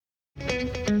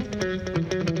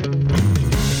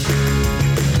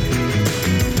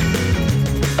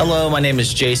Hello, my name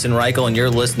is Jason Reichel, and you're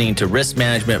listening to Risk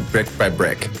Management Brick by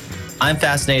Brick. I'm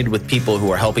fascinated with people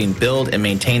who are helping build and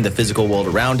maintain the physical world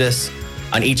around us.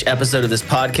 On each episode of this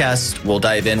podcast, we'll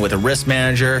dive in with a risk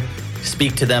manager,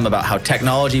 speak to them about how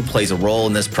technology plays a role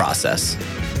in this process.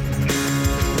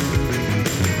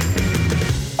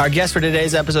 Our guest for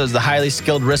today's episode is the highly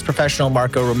skilled risk professional,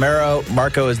 Marco Romero.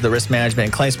 Marco is the risk management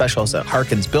and claim specialist at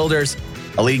Harkins Builders,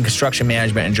 a leading construction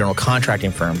management and general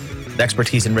contracting firm. With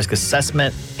expertise in risk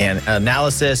assessment and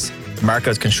analysis,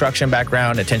 Marco's construction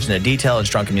background, attention to detail, and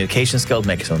strong communication skills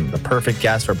make him the perfect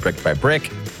guest for Brick by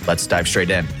Brick. Let's dive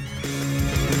straight in.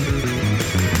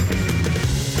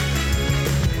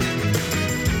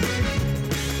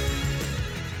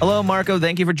 Hello, Marco.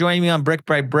 Thank you for joining me on Brick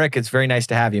by Brick. It's very nice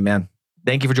to have you, man.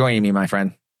 Thank you for joining me, my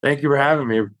friend. Thank you for having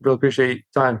me. Really appreciate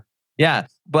your time. Yeah,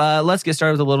 but let's get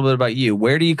started with a little bit about you.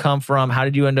 Where do you come from? How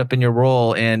did you end up in your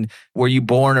role? And were you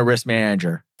born a risk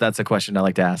manager? That's a question I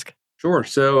like to ask. Sure.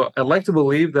 So I'd like to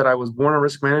believe that I was born a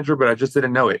risk manager, but I just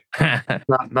didn't know it.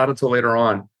 not until later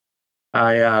on.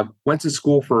 I went to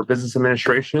school for business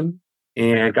administration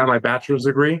and got my bachelor's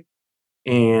degree.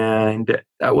 And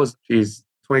that was,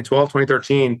 2012,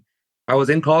 2013. I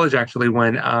was in college actually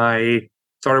when I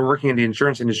started working in the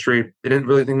insurance industry. I didn't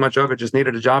really think much of it, just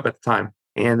needed a job at the time.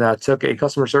 And took a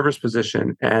customer service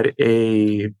position at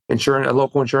a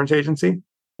local insurance agency.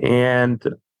 And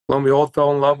lo and behold,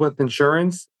 fell in love with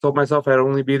insurance. Told myself I'd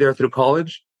only be there through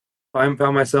college. I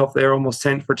found myself there almost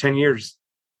 10 years.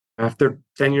 After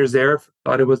 10 years there,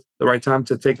 thought it was the right time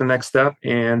to take the next step.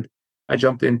 And I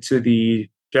jumped into the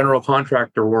general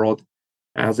contractor world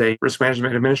as a risk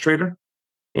management administrator.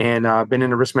 And I've been in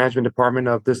the risk management department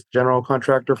of this general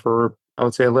contractor for, I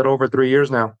would say, a little over 3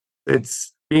 years now.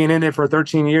 It's being in it for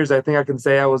 13 years, I think I can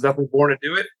say I was definitely born to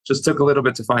do it. Just took a little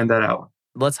bit to find that out.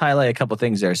 Let's highlight a couple of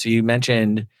things there. So you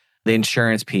mentioned the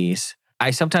insurance piece.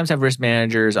 I sometimes have risk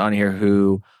managers on here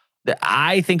who,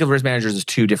 I think of risk managers as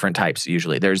two different types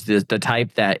usually. There's the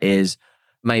type that is,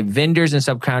 my vendors and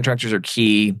subcontractors are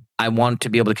key. I want to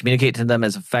be able to communicate to them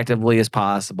as effectively as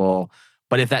possible.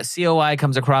 But if that COI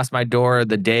comes across my door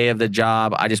the day of the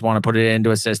job, I just want to put it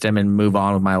into a system and move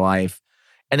on with my life.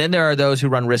 And then there are those who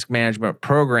run risk management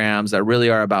programs that really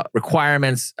are about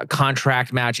requirements,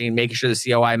 contract matching, making sure the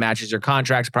COI matches your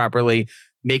contracts properly,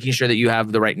 making sure that you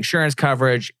have the right insurance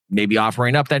coverage, maybe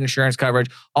offering up that insurance coverage,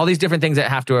 all these different things that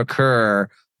have to occur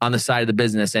on the side of the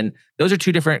business. And those are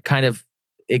two different kind of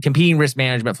competing risk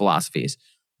management philosophies.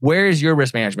 Where is your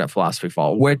risk management philosophy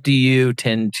fall? What do you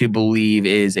tend to believe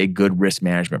is a good risk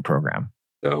management program?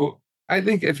 So I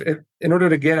think if in order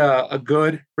to get a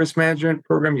good risk management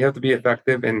program, you have to be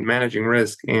effective in managing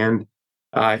risk. And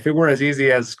if it were as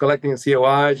easy as collecting a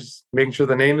COI, just making sure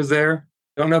the name is there,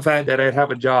 I don't know if I'd have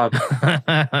a job.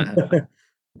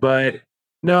 But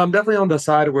no, I'm definitely on the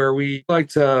side where we like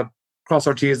to cross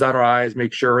our T's, dot our I's,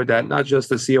 make sure that not just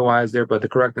the COI is there, but the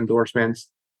correct endorsements,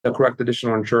 the correct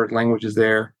additional insured language is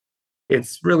there.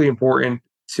 It's really important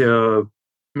to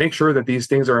make sure that these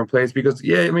things are in place because,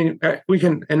 we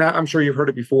can, and I'm sure you've heard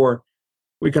it before,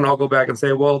 we can all go back and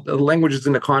say, well, the language is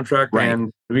in the contract, right,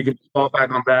 and we can fall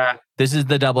back on that. This is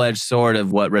the double-edged sword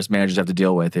of what risk managers have to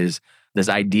deal with, is this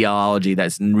ideology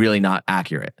that's really not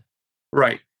accurate.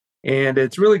 Right. And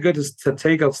it's really good to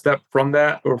take a step from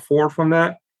that or forward from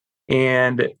that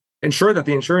and ensure that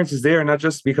the insurance is there, not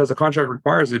just because the contract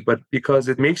requires it, but because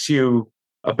it makes you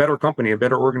a better company, a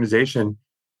better organization.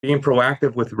 Being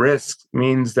proactive with risk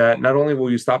means that not only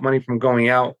will you stop money from going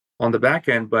out on the back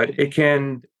end, but it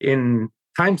can, in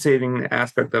time-saving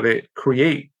aspect of it,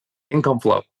 create income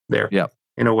flow there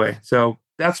in a way. So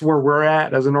that's where we're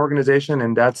at as an organization.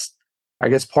 And that's, I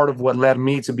guess, part of what led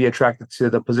me to be attracted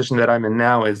to the position that I'm in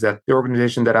now is that the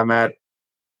organization that I'm at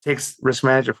takes risk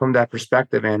management from that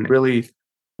perspective and really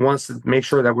wants to make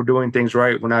sure that we're doing things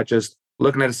right. We're not just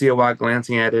looking at a COI,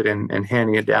 glancing at it and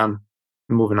handing it down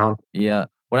and moving on. Yeah.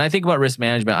 When I think about risk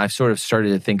management, I've sort of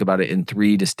started to think about it in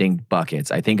three distinct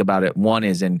buckets. I think about it, one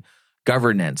is in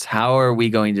governance. How are we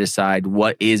going to decide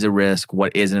what is a risk,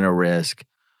 what isn't a risk?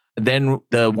 Then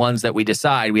the ones that we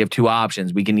decide, we have two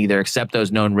options. We can either accept those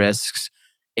known risks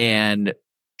and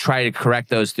try to correct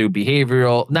those through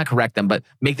behavioral, not correct them, but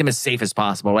make them as safe as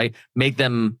possible, right? Make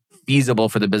them feasible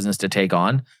for the business to take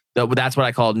on. That's what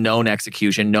I call known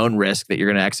execution, known risk that you're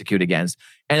going to execute against,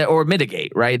 or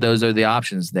mitigate, right? Those are the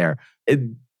options there.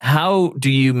 How do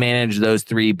you manage those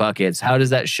three buckets? How does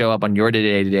that show up on your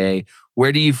day-to-day?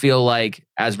 Where do you feel like,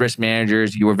 as risk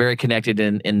managers, you were very connected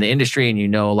in the industry and you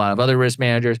know a lot of other risk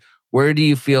managers. Where do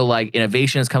you feel like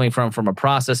innovation is coming from a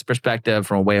process perspective,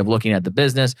 from a way of looking at the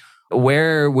business?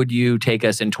 Where would you take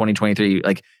us in 2023?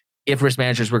 Like, if risk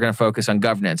managers were going to focus on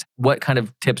governance, what kind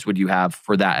of tips would you have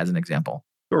for that as an example?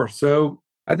 Sure. So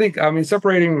I think, I mean,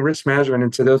 separating risk management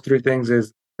into those three things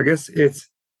is, I guess it's,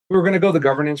 we're going to go the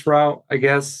governance route, I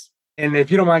guess. And if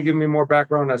you don't mind giving me more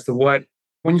background as to what,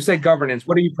 when you say governance,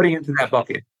 what are you putting into that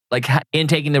bucket? Like in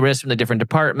taking the risk from the different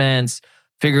departments,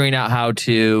 figuring out how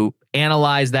to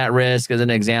analyze that risk as an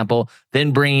example,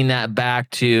 then bringing that back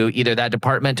to either that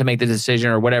department to make the decision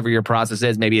or whatever your process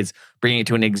is. Maybe it's bringing it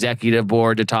to an executive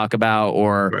board to talk about,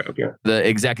 or Right. Okay. the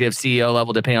executive CEO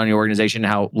level, depending on your organization,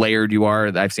 how layered you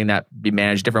are. I've seen that be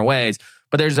managed different ways.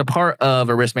 But there's a part of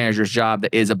a risk manager's job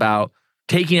that is about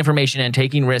taking information and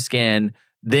taking risk in,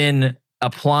 then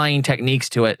applying techniques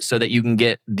to it so that you can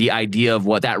get the idea of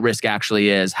what that risk actually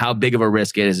is. How big of a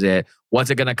risk is it? What's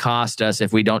it going to cost us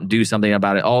if we don't do something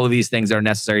about it? All of these things are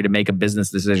necessary to make a business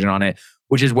decision on it,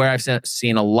 which is where I've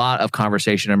seen a lot of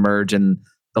conversation emerge in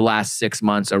the last 6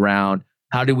 months around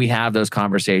how do we have those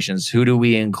conversations? Who do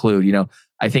we include?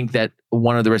 I think that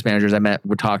one of the risk managers I met,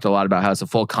 we talked a lot about how it's a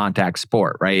full contact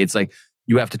sport, right? It's like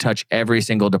you have to touch every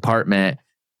single department,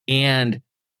 and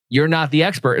you're not the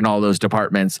expert in all those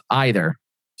departments either.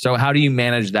 So how do you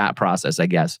manage that process, I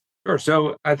guess? Sure.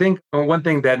 So I think one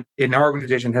thing that in our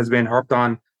organization has been harped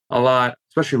on a lot,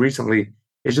 especially recently,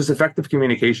 is just effective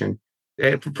communication.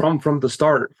 From the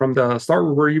start where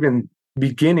we're even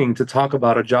beginning to talk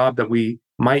about a job that we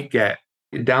might get,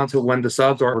 down to when the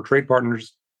subs or trade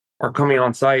partners are coming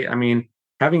on site. I mean,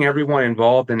 having everyone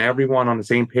involved and everyone on the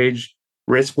same page,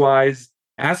 risk wise,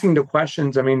 asking the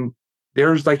questions. I mean,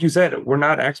 there's, like you said, we're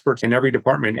not experts in every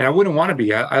department, and I wouldn't want to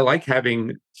be. I like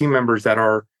having team members that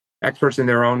are experts in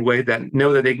their own way, that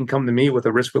know that they can come to me with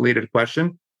a risk related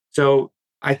question. So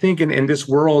I think in this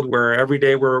world where every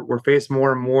day we're faced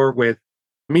more and more with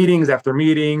meetings after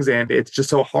meetings, and it's just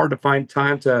so hard to find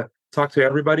time to talk to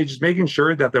everybody, just making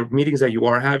sure that the meetings that you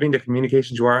are having, the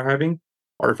communications you are having,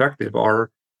 are effective,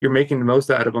 are you're making the most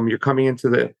out of them. You're coming into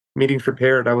the meetings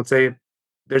prepared. I would say, if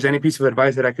there's any piece of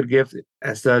advice that I could give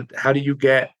as to how do you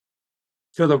get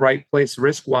to the right place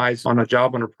risk wise on a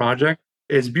job, on a project,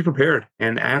 is be prepared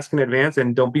and ask in advance,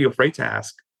 and don't be afraid to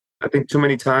ask. I think too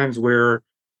many times we're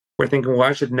thinking, well,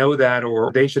 I should know that,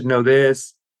 or they should know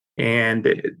this. And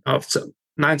so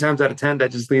 9 times out of 10,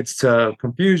 that just leads to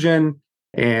confusion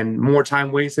and more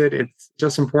time wasted. It's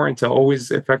just important to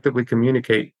always effectively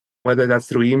communicate, whether that's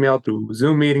through email, through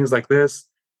Zoom meetings like this,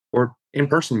 or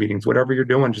in-person meetings. Whatever you're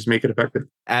doing, just make it effective.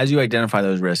 As you identify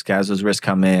those risks, as those risks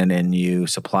come in and you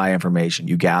supply information,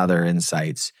 you gather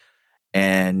insights,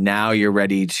 and now you're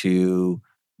ready to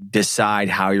decide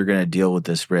how you're going to deal with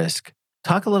this risk.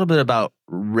 Talk a little bit about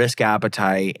risk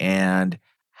appetite and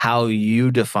how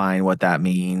you define what that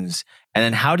means. And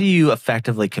then how do you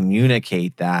effectively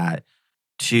communicate that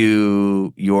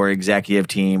to your executive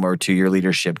team or to your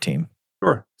leadership team?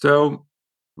 Sure. So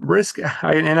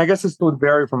and I guess this would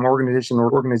vary from organization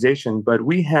or organization, but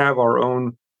we have our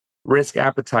own risk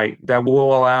appetite that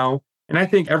will allow, and I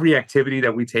think every activity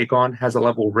that we take on has a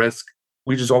level of risk.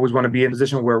 We just always want to be in a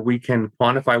position where we can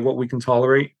quantify what we can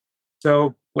tolerate.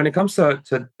 So when it comes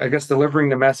to I guess, delivering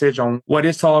the message on what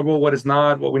is tolerable, what is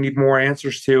not, what we need more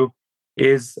answers to,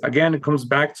 is again, it comes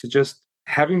back to just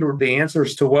having the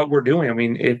answers to what we're doing. I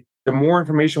mean, if the more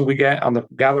information we get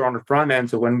gather on the front end,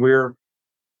 so when we're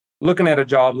looking at a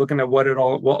job, looking at what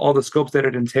all the scopes that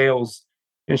it entails,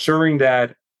 ensuring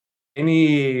that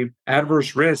any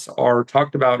adverse risks are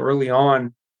talked about early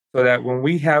on, so that when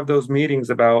we have those meetings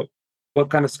about what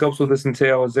kind of scopes will this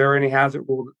entail, is there any hazard,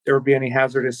 will there be any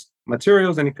hazardous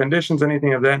materials, any conditions,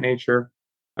 anything of that nature?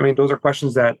 I mean, those are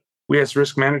questions that we as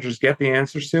risk managers get the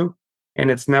answers to. And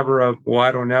it's never a, well,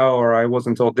 I don't know, or I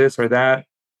wasn't told this or that.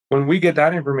 When we get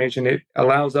that information, it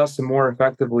allows us to more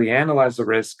effectively analyze the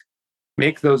risk,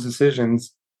 make those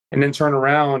decisions, and then turn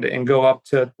around and go up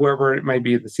to whoever it might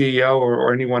be, the CEO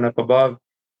or anyone up above,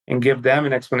 and give them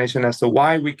an explanation as to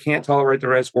why we can't tolerate the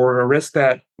risk, or a risk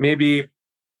that maybe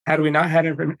had we not had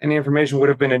any information would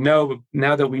have been a no. But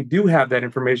now that we do have that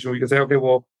information, we can say, okay,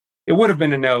 well, it would have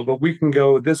been a no, but we can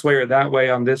go this way or that way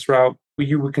on this route. We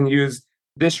can use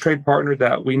this trade partner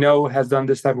that we know has done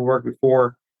this type of work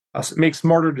before, make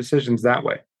smarter decisions that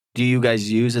way. Do you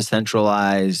guys use a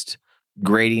centralized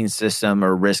grading system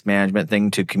or risk management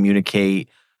thing to communicate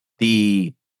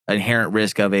the inherent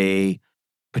risk of a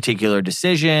particular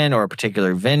decision or a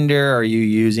particular vendor? Are you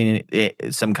using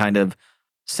some kind of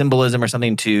symbolism or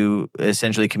something to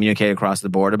essentially communicate across the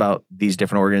board about these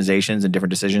different organizations and different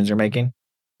decisions you're making?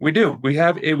 We do.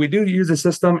 We do use a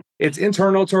system. It's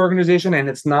internal to our organization and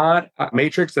it's not a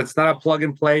matrix. It's not a plug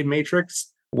and play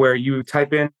matrix where you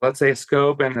type in, let's say, a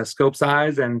scope and a scope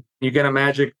size and you get a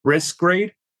magic risk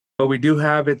grade. But we do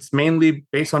have, it's mainly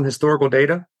based on historical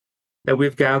data that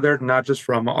we've gathered, not just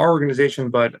from our organization,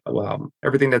 but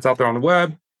everything that's out there on the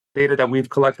web, data that we've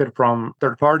collected from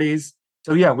third parties.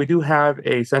 So yeah, we do have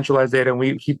a centralized data and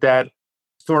we keep that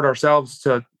stored ourselves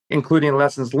to including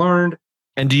lessons learned.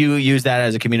 And do you use that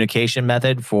as a communication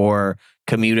method for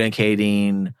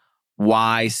communicating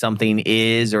why something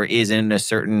is or isn't a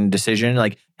certain decision?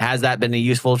 Like, has that been a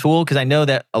useful tool? Because I know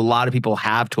that a lot of people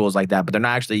have tools like that, but they're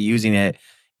not actually using it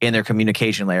in their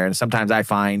communication layer. And sometimes I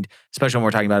find, especially when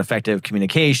we're talking about effective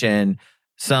communication,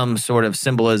 some sort of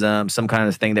symbolism, some kind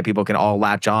of thing that people can all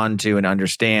latch on to and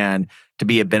understand to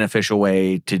be a beneficial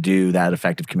way to do that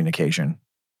effective communication.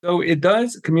 So it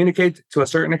does communicate to a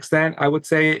certain extent. I would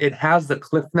say it has the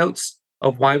cliff notes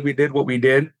of why we did what we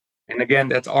did. And again,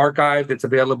 that's archived. It's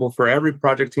available for every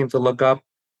project team to look up.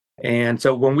 And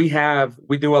so when we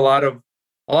do a lot of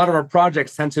our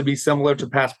projects tend to be similar to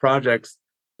past projects.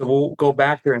 So we'll go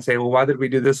back there and say, well, why did we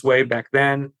do this way back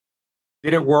then?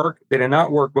 Did it work? Did it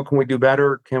not work? What can we do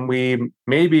better? Can we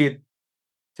maybe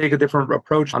take a different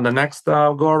approach on the next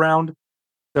go around?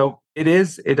 So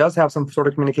it does have some sort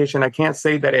of communication. I can't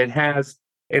say that it has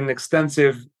an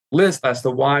extensive list as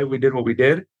to why we did what we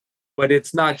did, but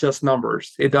it's not just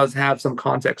numbers. It does have some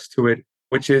context to it,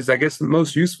 which is, I guess,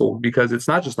 most useful because it's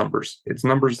not just numbers. It's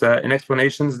numbers that and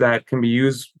explanations that can be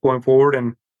used going forward.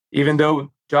 And even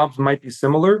though jobs might be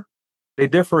similar, they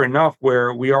differ enough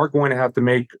where we are going to have to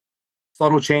make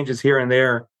subtle changes here and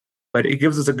there, but it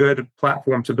gives us a good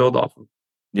platform to build off of.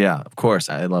 Yeah, of course.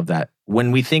 I love that.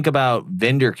 When we think about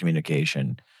vendor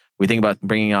communication, we think about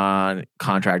bringing on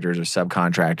contractors or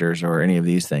subcontractors or any of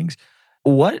these things.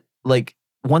 What, like,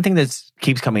 one thing that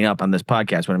keeps coming up on this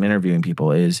podcast when I'm interviewing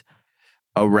people is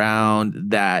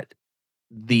around that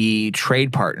the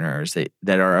trade partners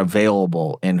that are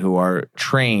available and who are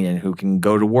trained and who can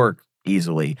go to work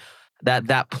easily,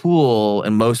 that pool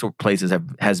in most places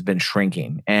has been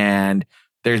shrinking. And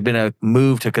there's been a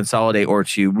move to consolidate or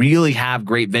to really have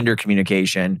great vendor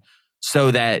communication so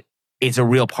that it's a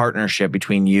real partnership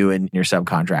between you and your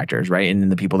subcontractors, right? And then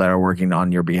the people that are working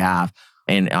on your behalf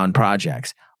and on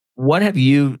projects. What have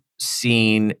you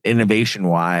seen innovation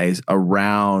wise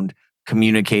around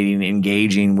communicating,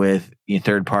 engaging with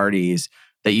third parties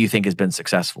that you think has been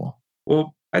successful?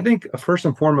 Well, I think first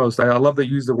and foremost, I love to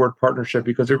use the word partnership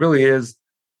because it really is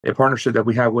a partnership that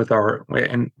we have with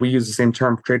and we use the same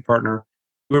term, trade partner.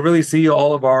 We really see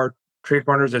all of our trade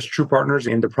partners as true partners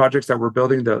in the projects that we're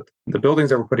building, the buildings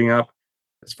that we're putting up.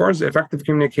 As far as effective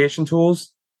communication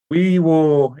tools, we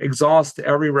will exhaust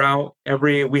every route.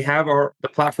 We have the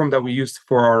platform that we use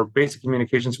for our basic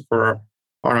communications on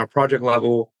our project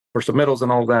level for submittals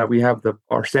and all that. We have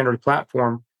our standard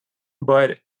platform.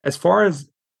 But as far as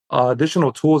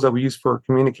additional tools that we use for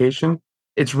communication,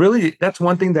 that's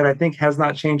one thing that I think has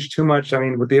not changed too much. I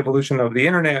mean, with the evolution of the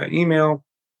internet, email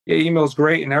is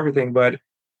great and everything, but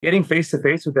getting face to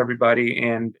face with everybody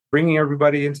and bringing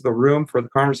everybody into the room for the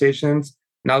conversations,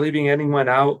 not leaving anyone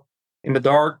out in the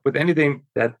dark with anything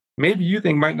that maybe you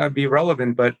think might not be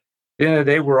relevant, but at the end of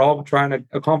the day, we're all trying to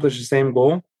accomplish the same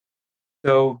goal.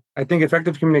 So I think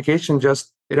effective communication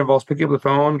it involves picking up the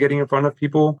phone, getting in front of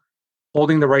people,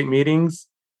 holding the right meetings.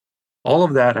 All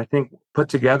of that, I think, put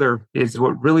together is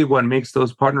what makes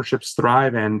those partnerships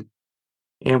thrive. And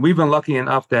we've been lucky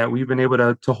enough that we've been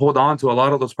able to hold on to a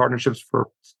lot of those partnerships for,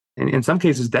 in some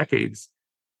cases, decades.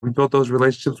 We built those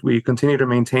relationships. We continue to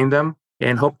maintain them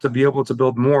and hope to be able to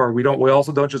build more. We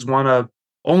also don't just want to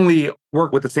only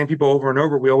work with the same people over and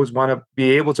over. We always want to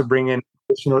be able to bring in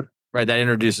additional. Right. That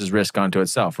introduces risk onto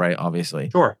itself, right? Obviously.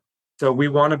 Sure. So we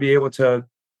want to be able to,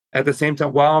 at the same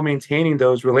time, while maintaining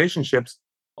those relationships,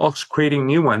 also creating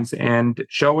new ones and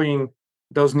showing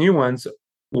those new ones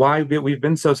why we've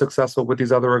been so successful with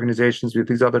these other organizations, with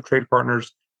these other trade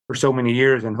partners for so many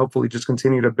years, and hopefully just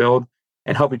continue to build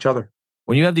and help each other.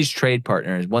 When you have these trade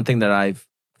partners, one thing that I've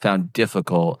found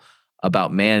difficult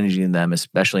about managing them,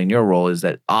 especially in your role, is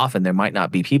that often there might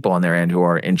not be people on their end who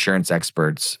are insurance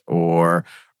experts or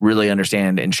really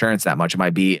understand insurance that much. It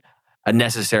might be a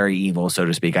necessary evil, so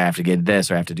to speak. I have to get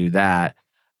this or I have to do that.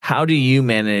 How do you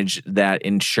manage that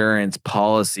insurance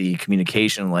policy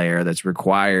communication layer that's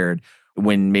required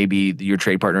when maybe your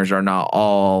trade partners are not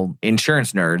all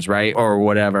insurance nerds, right? Or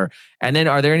whatever. And then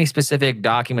are there any specific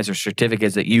documents or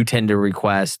certificates that you tend to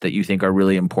request that you think are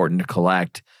really important to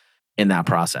collect in that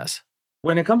process?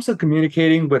 When it comes to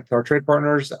communicating with our trade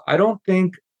partners, I don't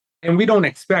think And we don't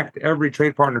expect every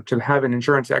trade partner to have an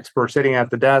insurance expert sitting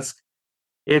at the desk.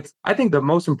 It's, I think, the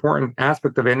most important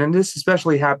aspect of it. And this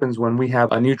especially happens when we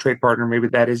have a new trade partner, maybe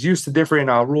that is used to different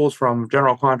rules from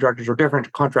general contractors or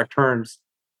different contract terms.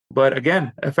 But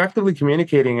again, effectively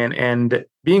communicating and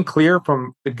being clear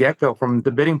from the get go, from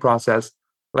the bidding process,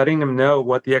 letting them know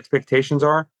what the expectations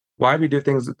are, why we do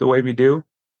things the way we do.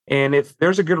 And if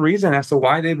there's a good reason as to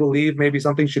why they believe maybe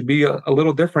something should be a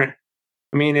little different,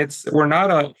 I mean, we're not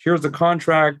a here's the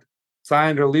contract,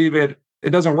 sign it or leave it.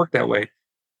 It doesn't work that way.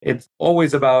 It's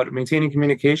always about maintaining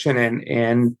communication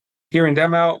and hearing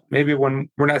them out. Maybe when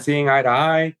we're not seeing eye to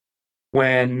eye,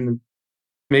 when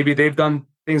maybe they've done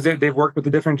things that they've worked with a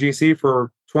different GC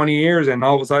for 20 years, and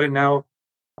all of a sudden now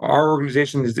our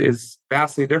organization is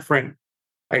vastly different.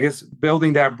 I guess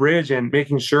building that bridge and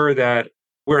making sure that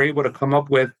we're able to come up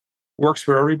with works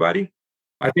for everybody.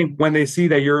 I think when they see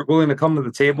that you're willing to come to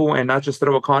the table and not just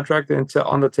throw a contract into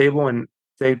on the table and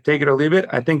say take it or leave it,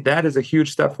 I think that is a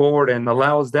huge step forward and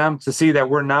allows them to see that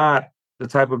we're not the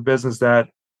type of business that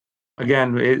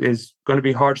again is going to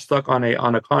be hard stuck on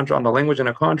a contract on the language in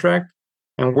a contract,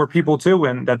 and we're people too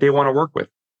and that they want to work with.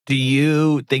 Do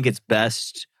you think it's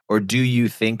best, or do you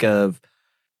think of,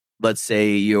 let's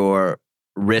say, your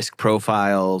risk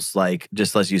profiles, like,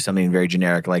 just let's use something very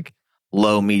generic, like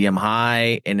low, medium,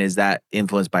 high, and is that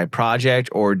influenced by project,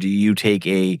 or do you take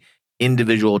a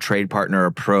individual trade partner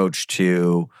approach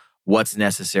to what's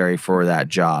necessary for that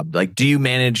job? Like, do you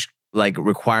manage like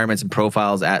requirements and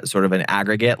profiles at sort of an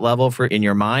aggregate level for in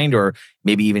your mind, or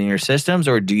maybe even in your systems,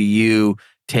 or do you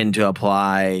tend to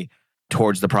apply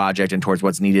towards the project and towards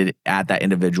what's needed at that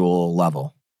individual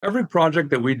level? Every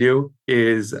project that we do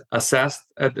is assessed,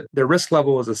 the risk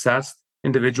level is assessed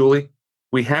individually.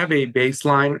 We have a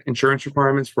baseline insurance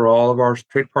requirements for all of our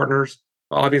trade partners.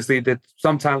 Obviously, that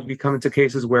sometimes we come into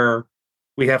cases where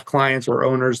we have clients or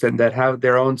owners that have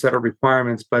their own set of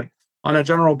requirements, but on a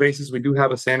general basis, we do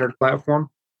have a standard platform.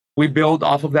 We build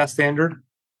off of that standard.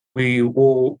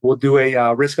 We'll do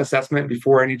a risk assessment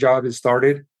before any job is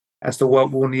started as to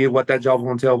what we'll need, what that job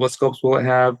will entail, what scopes will it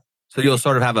have. So you'll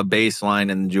sort of have a baseline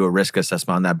and do a risk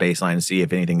assessment on that baseline and see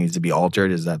if anything needs to be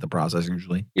altered. Is that the process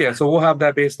usually? Yeah, so we'll have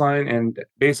that baseline, and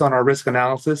based on our risk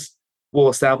analysis, we'll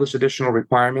establish additional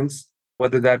requirements,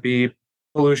 whether that be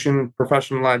pollution,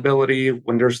 professional liability,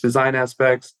 when there's design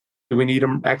aspects. Do we need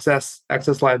excess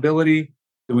liability?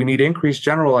 Do we need increased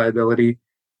general liability?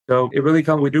 So it really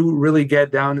comes. We do really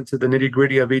get down into the nitty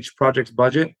gritty of each project's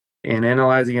budget and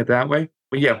analyzing it that way.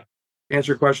 But yeah, to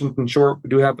answer your question in short, we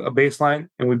do have a baseline,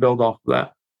 and we build off of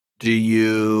that. Do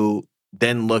you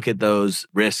then look at those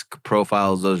risk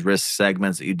profiles, those risk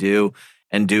segments that you do,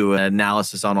 and do an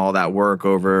analysis on all that work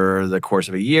over the course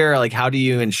of a year? Like, how do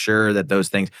you ensure that those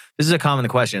things, this is a common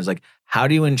question, is like, how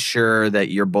do you ensure that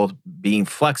you're both being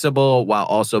flexible while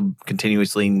also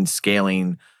continuously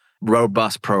scaling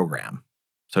robust program,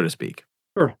 so to speak?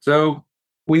 Sure. So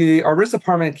our risk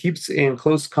department keeps in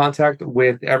close contact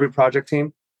with every project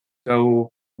team. So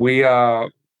we're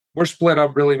split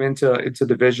up really into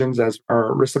divisions as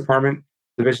our risk department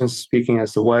divisions, speaking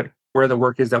as to where the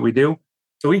work is that we do.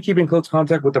 So we keep in close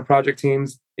contact with the project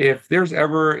teams. If there's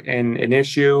ever an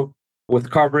issue with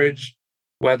coverage,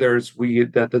 whether it's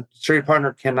that the trade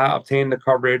partner cannot obtain the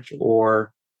coverage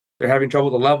or they're having trouble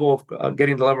with the level of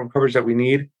getting the level of coverage that we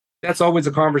need, that's always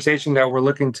a conversation that we're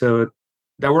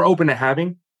open to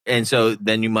having. And so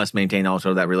then you must maintain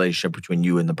also that relationship between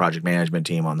you and the project management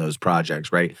team on those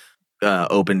projects, right?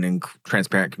 Open and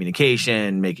transparent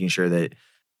communication, making sure that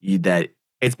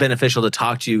it's beneficial to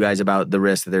talk to you guys about the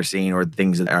risks that they're seeing or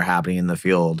things that are happening in the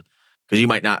field, because you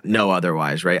might not know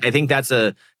otherwise, right? I think that's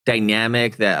a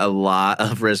dynamic that a lot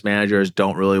of risk managers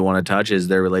don't really want to touch, is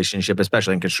their relationship,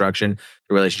 especially in construction,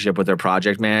 the relationship with their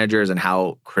project managers and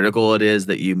how critical it is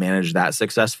that you manage that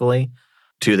successfully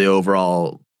to the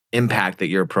overall impact that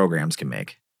your programs can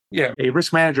make. Yeah, a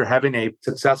risk manager having a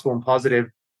successful and positive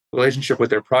relationship with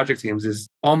their project teams is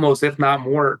almost, if not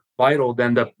more vital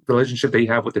than the relationship that you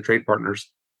have with the trade partners.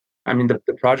 I mean, the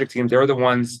project teams, they're the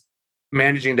ones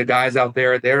managing the guys out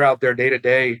there. They're out there day to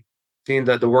day, seeing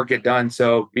the work get done.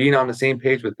 So being on the same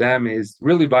page with them is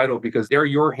really vital because they're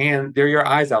your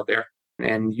eyes out there.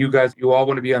 And you guys, you all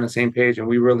want to be on the same page. And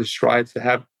we really strive to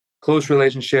have close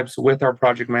relationships with our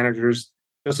project managers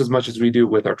just as much as we do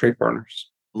with our trade partners.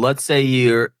 Let's say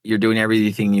you're doing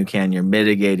everything you can, you're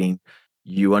mitigating,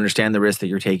 you understand the risk that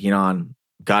you're taking on.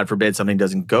 God forbid something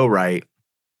doesn't go right.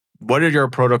 What are your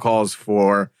protocols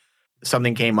for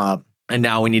something came up and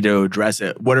now we need to address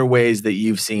it? What are ways that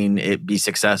you've seen it be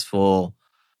successful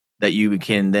that you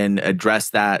can then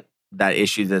address that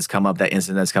issue that's come up, that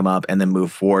incident that's come up, and then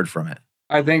move forward from it?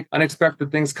 I think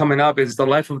unexpected things coming up is the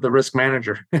life of the risk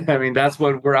manager. I mean, that's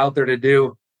what we're out there to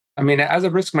do. I mean, as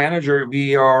a risk manager,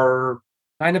 we are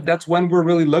kind of, that's when we're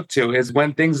really looked to, is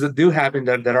when things that do happen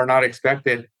that are not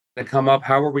expected that come up.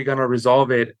 How are we going to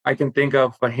resolve it? I can think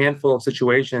of a handful of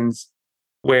situations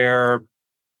where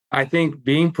I think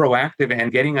being proactive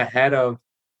and getting ahead of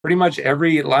pretty much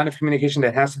every line of communication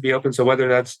that has to be open. So whether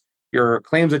that's your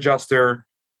claims adjuster,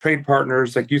 trade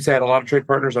partners, like you said, a lot of trade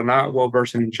partners are not well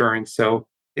versed in insurance. So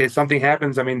if something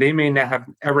happens, I mean, they may not have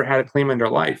ever had a claim in their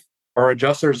life. Or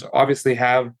adjusters obviously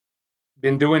have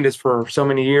been doing this for so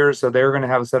many years, so they're going to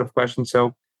have a set of questions.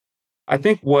 So I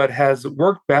think what has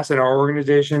worked best in our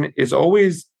organization is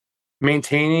always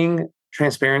maintaining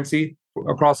transparency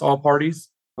across all parties.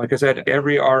 Like I said,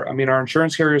 our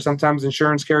insurance carriers, sometimes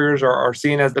insurance carriers are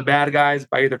seen as the bad guys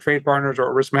by either trade partners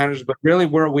or risk managers, but really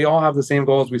we all have the same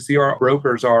goals. We see our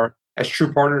brokers are as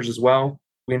true partners as well.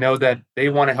 We know that they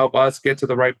want to help us get to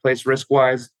the right place risk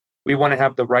wise. We want to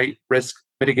have the right risk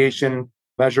mitigation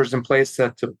measures in place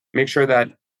to make sure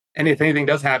that if anything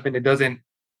does happen, it doesn't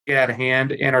get out of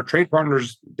hand. And our trade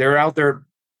partners, they're out there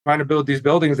trying to build these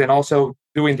buildings and also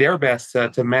doing their best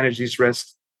to manage these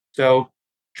risks. So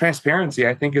transparency,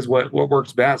 I think, is what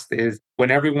works best, is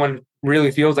when everyone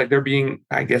really feels like they're being,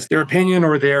 I guess, their opinion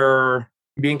or they're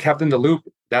being kept in the loop.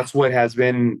 That's what has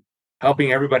been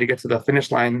helping everybody get to the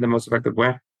finish line the most effective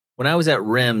way. When I was at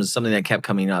RIMS, something that kept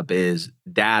coming up is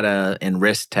data and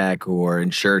risk tech or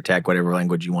insure tech, whatever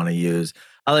language you want to use.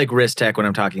 I like risk tech when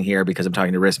I'm talking here because I'm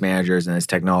talking to risk managers and it's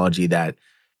technology that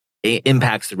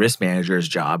impacts the risk manager's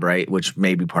job, right? Which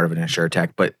may be part of an insure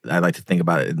tech, but I like to think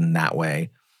about it in that way.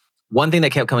 One thing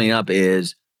that kept coming up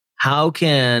is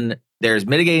there's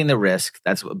mitigating the risk.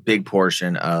 That's a big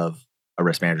portion of a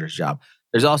risk manager's job.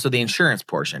 There's also the insurance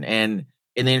portion. And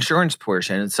in the insurance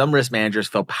portion, some risk managers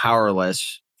feel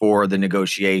powerless for the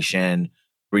negotiation,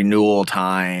 renewal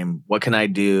time. What can I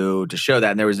do to show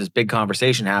that? And there was this big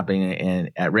conversation happening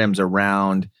at RIMS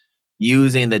around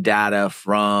using the data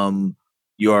from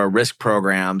your risk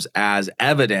programs as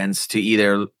evidence to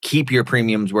either keep your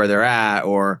premiums where they're at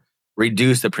or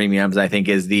reduce the premiums, I think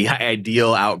is the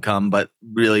ideal outcome, but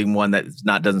really one that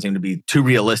doesn't seem to be too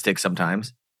realistic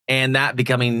sometimes. And that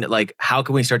becoming like, how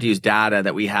can we start to use data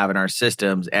that we have in our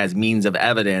systems as means of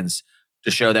evidence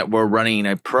to show that we're running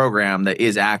a program that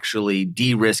is actually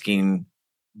de-risking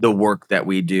the work that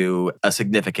we do a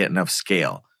significant enough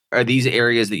scale? Are these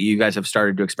areas that you guys have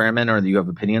started to experiment or that you have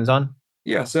opinions on?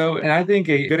 Yeah. So, and I think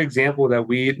a good example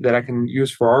that I can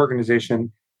use for our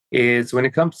organization is when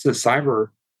it comes to cyber.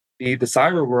 The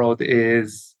cyber world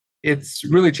it's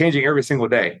really changing every single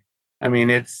day. I mean,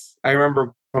 I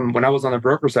remember from when I was on the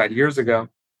broker side years ago.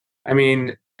 I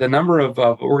mean, the number of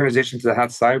organizations that had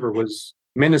cyber was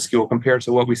minuscule compared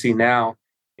to what we see now.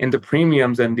 And the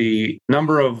premiums and the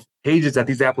number of pages that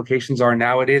these applications are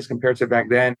nowadays compared to back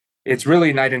then, it's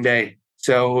really night and day.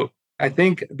 So I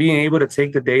think being able to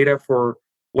take the data for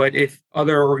what if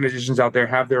other organizations out there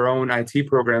have their own IT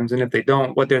programs, and if they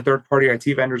don't, what their third party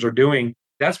IT vendors are doing,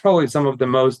 that's probably some of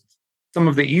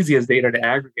the easiest data to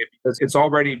aggregate because it's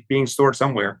already being stored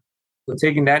somewhere. So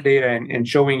taking that data and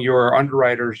showing your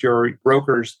underwriters, your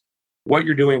brokers, what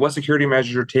you're doing, what security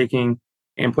measures you're taking,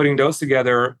 and putting those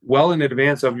together well in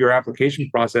advance of your application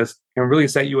process can really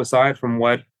set you aside from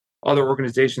what other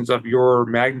organizations of your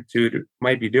magnitude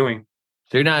might be doing.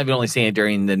 So you're not even only seeing it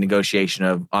during the negotiation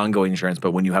of ongoing insurance,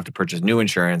 but when you have to purchase new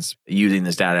insurance, using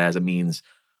this data as a means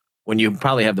when you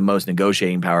probably have the most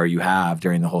negotiating power you have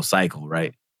during the whole cycle,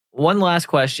 right? One last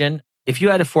question. If you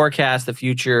had to forecast the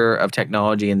future of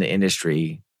technology in the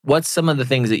industry, what's some of the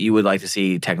things that you would like to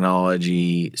see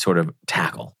technology sort of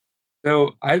tackle?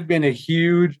 So I've been a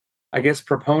huge, I guess,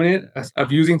 proponent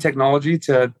of using technology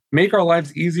to make our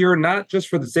lives easier, not just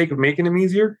for the sake of making them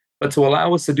easier, but to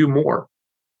allow us to do more.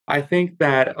 I think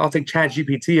that I'll take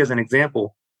ChatGPT as an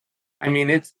example. I mean,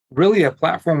 it's really a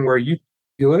platform where you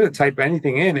literally type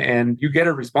anything in and you get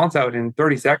a response out in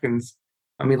 30 seconds.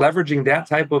 I mean, leveraging that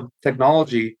type of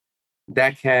technology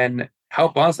that can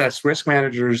help us as risk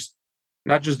managers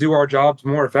not just do our jobs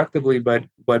more effectively, but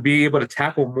be able to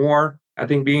tackle more. I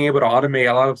think being able to automate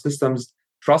a lot of systems.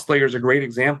 Trust Layer is a great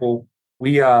example.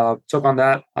 We took on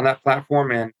that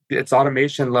platform, and its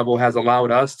automation level has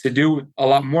allowed us to do a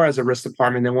lot more as a risk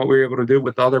department than what we were able to do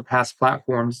with other past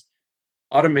platforms.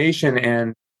 Automation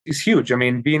and is huge. I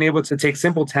mean, being able to take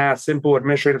simple tasks, simple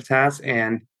administrative tasks,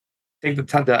 and take the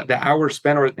time, the hours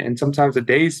spent, and sometimes the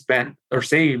days spent or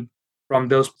saved from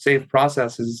those saved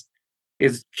processes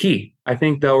is key. I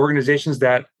think the organizations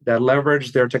that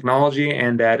leverage their technology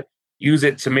and that use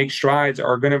it to make strides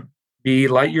are going to be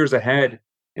light years ahead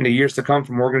in the years to come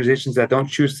from organizations that don't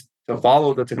choose to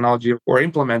follow the technology or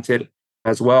implement it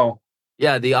as well.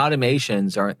 Yeah, the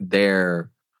automations aren't there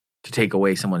to take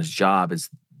away someone's job. It's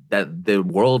that the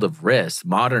world of risk,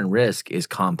 modern risk, is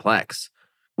complex.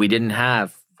 We didn't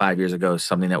have 5 years ago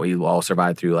something that we all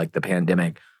survived through, like the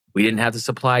pandemic. We didn't have the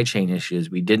supply chain issues.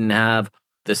 We didn't have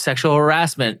the sexual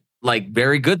harassment, like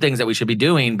very good things that we should be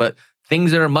doing, but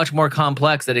things that are much more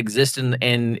complex that exist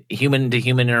in human to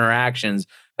human interactions,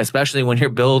 especially when you're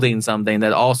building something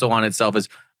that also on itself is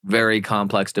very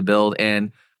complex to build.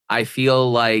 And I feel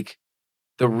like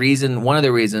one of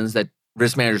the reasons that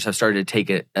risk managers have started to take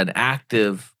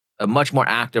a much more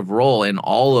active role in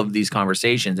all of these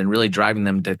conversations and really driving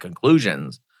them to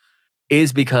conclusions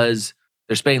is because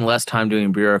they're spending less time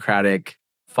doing bureaucratic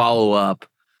follow-up.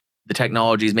 The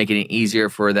technology is making it easier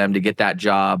for them to get that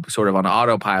job sort of on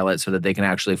autopilot so that they can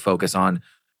actually focus on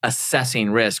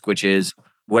assessing risk, which is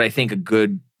what I think a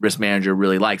good risk manager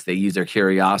really likes. They use their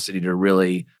curiosity to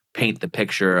really paint the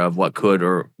picture of what could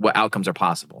or what outcomes are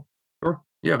possible. Sure.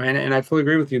 Yeah, man. And I fully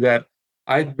agree with you that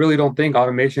I really don't think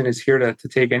automation is here to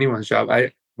take anyone's job.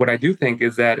 What I do think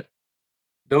is that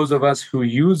those of us who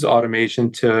use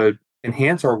automation to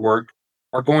enhance our work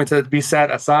are going to be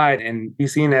set aside and be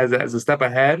seen as a step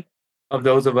ahead of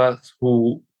those of us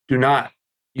who do not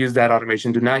use that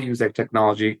automation, do not use that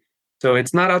technology. So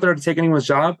it's not out there to take anyone's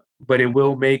job, but it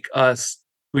will make us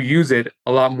who use it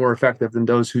a lot more effective than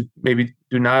those who maybe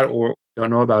do not or don't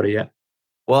know about it yet.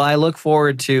 Well, I look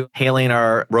forward to hailing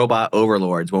our robot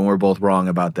overlords when we're both wrong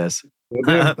about this.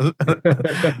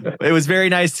 It was very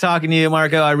nice talking to you,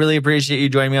 Marco. I really appreciate you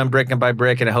joining me on Brick and by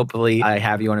Brick, and hopefully I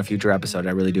have you on a future episode.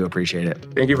 I really do appreciate it.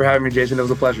 Thank you for having me, Jason. It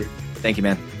was a pleasure. Thank you,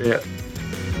 man. Yeah.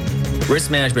 Risk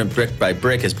Management Brick by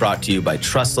Brick is brought to you by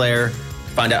TrustLayer.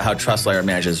 Find out how TrustLayer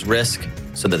manages risk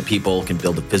so that the people can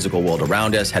build the physical world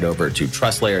around us. Head over to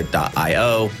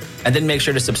trustlayer.io. And then make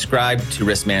sure to subscribe to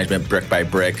Risk Management Brick by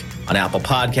Brick on Apple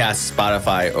Podcasts,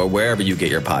 Spotify, or wherever you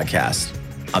get your podcasts.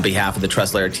 On behalf of the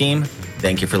TrustLayer team,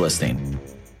 thank you for listening.